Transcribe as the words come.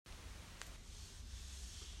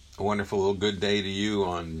A wonderful good day to you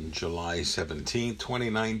on July 17th,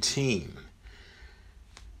 2019.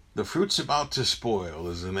 The Fruit's About to Spoil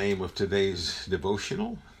is the name of today's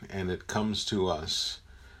devotional, and it comes to us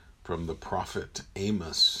from the prophet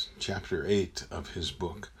Amos, chapter 8 of his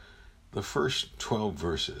book, the first 12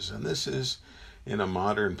 verses. And this is in a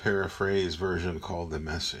modern paraphrase version called The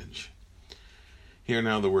Message. Hear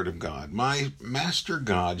now the word of God. My master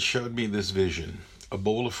God showed me this vision, a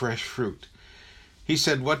bowl of fresh fruit. He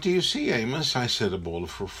said, "What do you see, Amos?" I said, "A bowl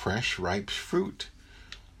of fresh, ripe fruit."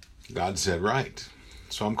 God said, "Right.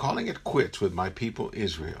 So I'm calling it quits with my people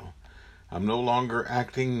Israel. I'm no longer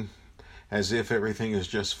acting as if everything is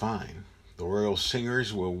just fine. The royal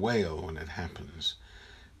singers will wail when it happens.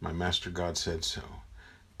 My master God said so.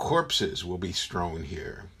 Corpses will be strewn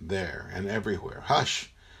here, there, and everywhere.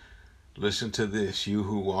 Hush! Listen to this, you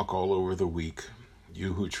who walk all over the weak,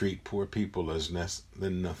 you who treat poor people as less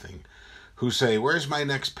than nothing, who say, "Where's my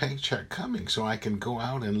next paycheck coming so I can go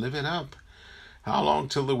out and live it up? How long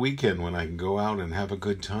till the weekend when I can go out and have a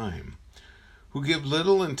good time?" Who give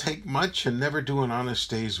little and take much and never do an honest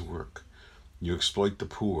day's work. You exploit the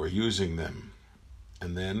poor, using them,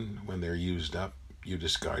 and then, when they're used up, you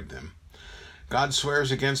discard them. God swears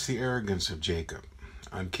against the arrogance of Jacob.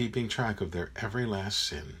 I'm keeping track of their every last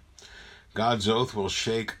sin. God's oath will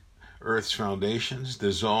shake earth's foundations,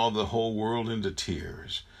 dissolve the whole world into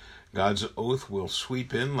tears. God's oath will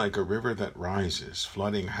sweep in like a river that rises,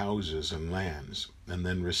 flooding houses and lands, and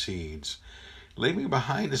then recedes, leaving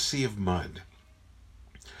behind a sea of mud.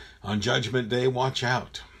 On Judgment Day, watch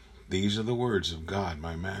out. These are the words of God,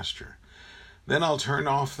 my master. Then I'll turn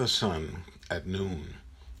off the sun at noon.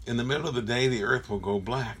 In the middle of the day, the earth will go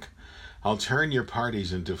black. I'll turn your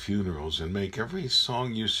parties into funerals and make every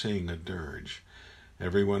song you sing a dirge.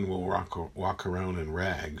 Everyone will walk around in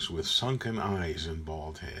rags with sunken eyes and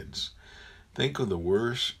bald heads. Think of the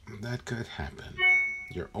worst that could happen.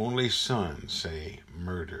 Your only son, say,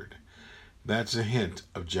 murdered. That's a hint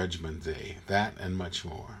of Judgment Day, that and much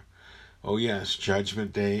more. Oh yes,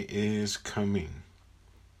 Judgment Day is coming.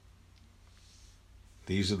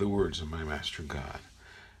 These are the words of my master God.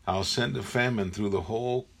 I'll send a famine through the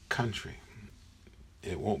whole country.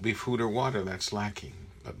 It won't be food or water that's lacking,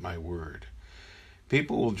 but my word.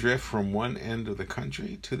 People will drift from one end of the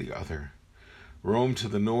country to the other. Roam to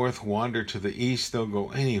the north, wander to the east. They'll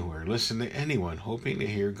go anywhere, listen to anyone, hoping to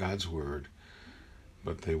hear God's word,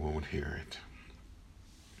 but they won't hear it.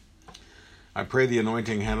 I pray the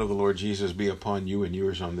anointing hand of the Lord Jesus be upon you and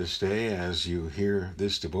yours on this day as you hear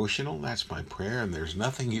this devotional. That's my prayer, and there's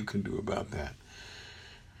nothing you can do about that.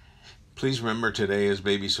 Please remember today is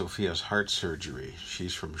baby Sophia's heart surgery.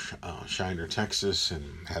 She's from Shiner, Texas,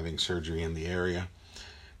 and having surgery in the area.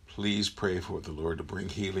 Please pray for the Lord to bring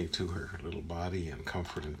healing to her little body and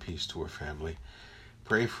comfort and peace to her family.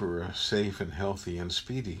 Pray for a safe and healthy and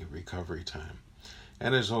speedy recovery time.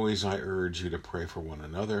 And as always, I urge you to pray for one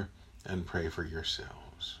another and pray for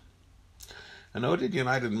yourselves. A noted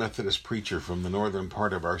United Methodist preacher from the northern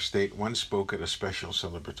part of our state once spoke at a special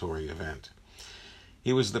celebratory event.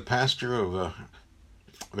 He was the pastor of a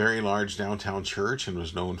very large downtown church and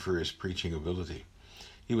was known for his preaching ability.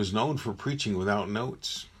 He was known for preaching without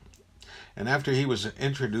notes. And after he was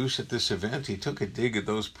introduced at this event, he took a dig at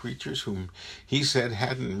those preachers whom he said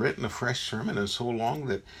hadn't written a fresh sermon in so long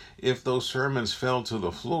that if those sermons fell to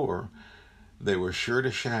the floor, they were sure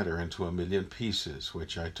to shatter into a million pieces,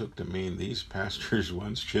 which I took to mean these pastors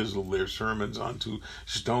once chiseled their sermons onto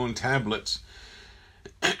stone tablets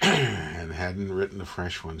and hadn't written a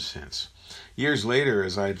fresh one since. Years later,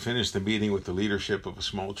 as I had finished the meeting with the leadership of a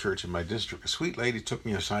small church in my district, a sweet lady took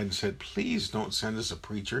me aside and said, "Please don't send us a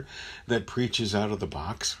preacher that preaches out of the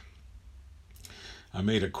box." I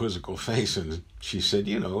made a quizzical face, and she said,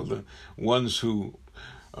 the ones who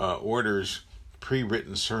orders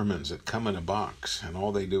pre-written sermons that come in a box, and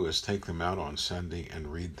all they do is take them out on Sunday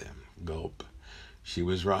and read them. Gulp. She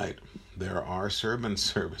was right. There are sermon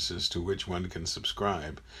services to which one can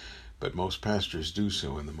subscribe, but most pastors do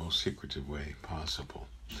so in the most secretive way possible.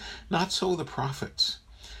 Not so the prophets.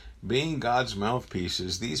 Being God's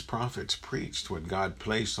mouthpieces, these prophets preached what God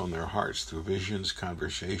placed on their hearts through visions,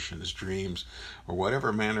 conversations, dreams, or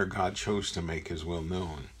whatever manner God chose to make his will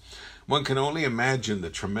known. One can only imagine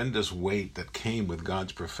the tremendous weight that came with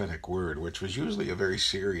God's prophetic word, which was usually a very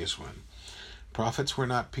serious one. Prophets were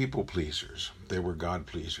not people pleasers. They were God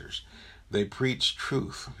pleasers. They preached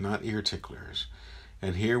truth, not ear ticklers.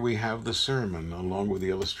 And here we have the sermon along with the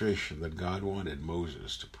illustration that God wanted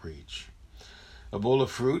Moses to preach. A bowl of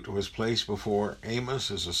fruit was placed before Amos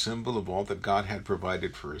as a symbol of all that God had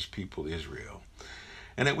provided for his people Israel.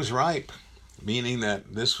 And it was ripe. meaning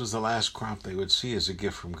that this was the last crop they would see as a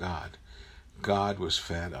gift from God. God was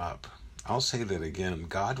fed up. I'll say that again.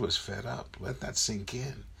 God was fed up. Let that sink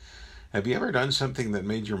in. Have you ever done something that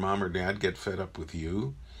made your mom or dad get fed up with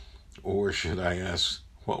you? Or should I ask,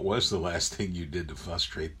 what was the last thing you did to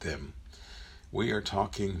frustrate them? We are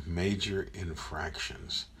talking major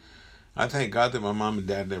infractions. I thank God that my mom and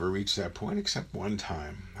dad never reached that point except one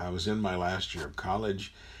time. I was in my last year of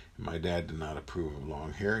college, and my dad did not approve of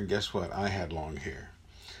long hair, and guess what? I had long hair.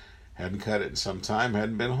 Hadn't cut it in some time,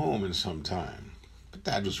 hadn't been home in some time. But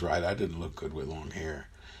Dad was right, I didn't look good with long hair.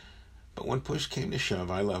 But when push came to shove,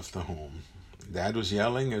 I left the home. Dad was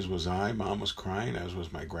yelling, as was I. Mom was crying, as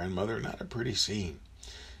was my grandmother. Not a pretty scene.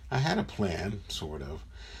 I had a plan, sort of.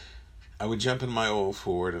 I would jump in my old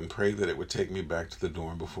Ford and pray that it would take me back to the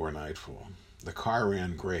dorm before nightfall. The car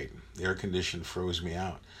ran great. The air condition froze me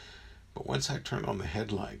out. But once I turned on the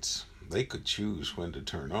headlights, they could choose when to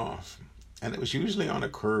turn off. And it was usually on a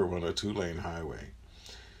curve on a 2-lane highway.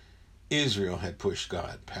 Israel had pushed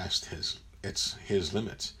God past his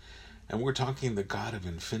limits. And we're talking the God of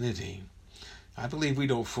infinity. I believe we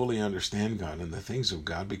don't fully understand God and the things of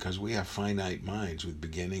God because we have finite minds with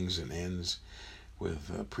beginnings and ends,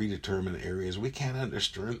 with predetermined areas. We can't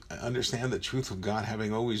understand the truth of God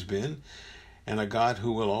having always been and a God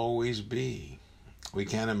who will always be. We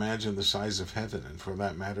can't imagine the size of heaven, and for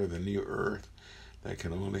that matter, the new earth that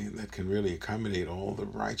can really accommodate all the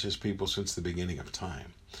righteous people since the beginning of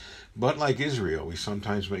time. But like Israel, we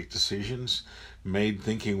sometimes make decisions made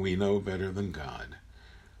thinking we know better than God.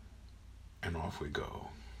 And off we go.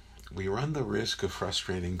 We run the risk of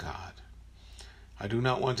frustrating God. I do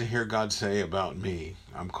not want to hear God say about me,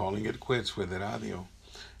 I'm calling it quits with Eradio.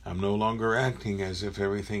 I'm no longer acting as if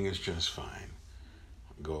everything is just fine.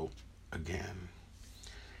 Go again.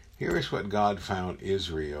 Here is what God found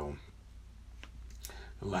Israel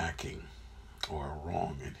lacking or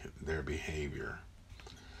wrong in their behavior.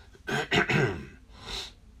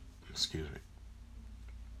 Excuse me.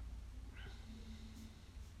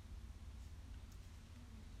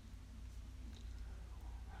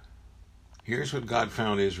 Here's what God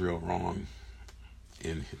found Israel wrong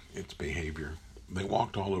in its behavior. They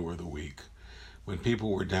walked all over the weak. When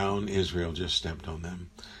people were down, Israel just stepped on them.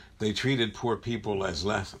 They treated poor people as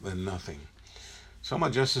less than nothing.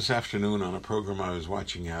 Someone just this afternoon on a program I was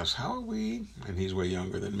watching asked, how are we, and he's way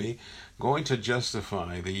younger than me, going to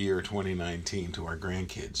justify the year 2019 to our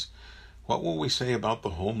grandkids? What will we say about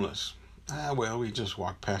the homeless? Well, we just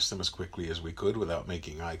walked past them as quickly as we could without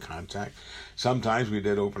making eye contact. Sometimes we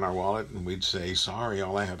did open our wallet and we'd say, sorry,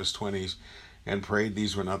 all I have is 20s, and prayed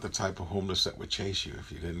these were not the type of homeless that would chase you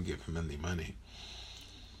if you didn't give them any money.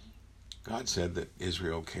 God said that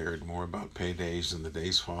Israel cared more about paydays than the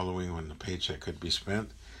days following when the paycheck could be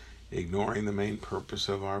spent, ignoring the main purpose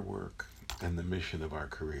of our work and the mission of our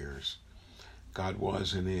careers. God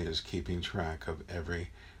was and is keeping track of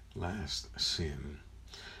every last sin.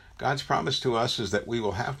 God's promise to us is that we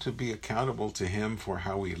will have to be accountable to Him for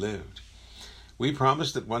how we lived. We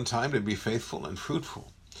promised at one time to be faithful and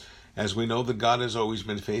fruitful, as we know that God has always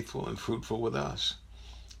been faithful and fruitful with us.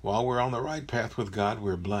 While we're on the right path with God,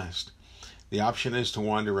 we're blessed. The option is to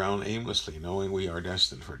wander around aimlessly, knowing we are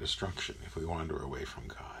destined for destruction if we wander away from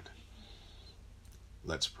God.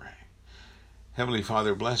 Let's pray. Heavenly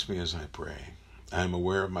Father, bless me as I pray. I am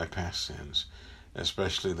aware of my past sins,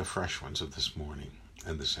 especially the fresh ones of this morning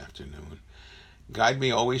and this afternoon. Guide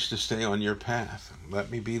me always to stay on your path.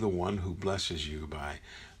 Let me be the one who blesses you by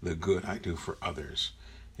the good I do for others.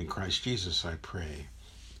 In Christ Jesus I pray.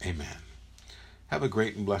 Amen. Have a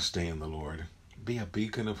great and blessed day in the Lord. Be a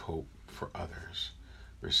beacon of hope for others.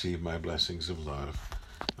 Receive my blessings of love.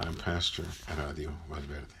 I'm Pastor Eradio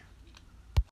Valverde.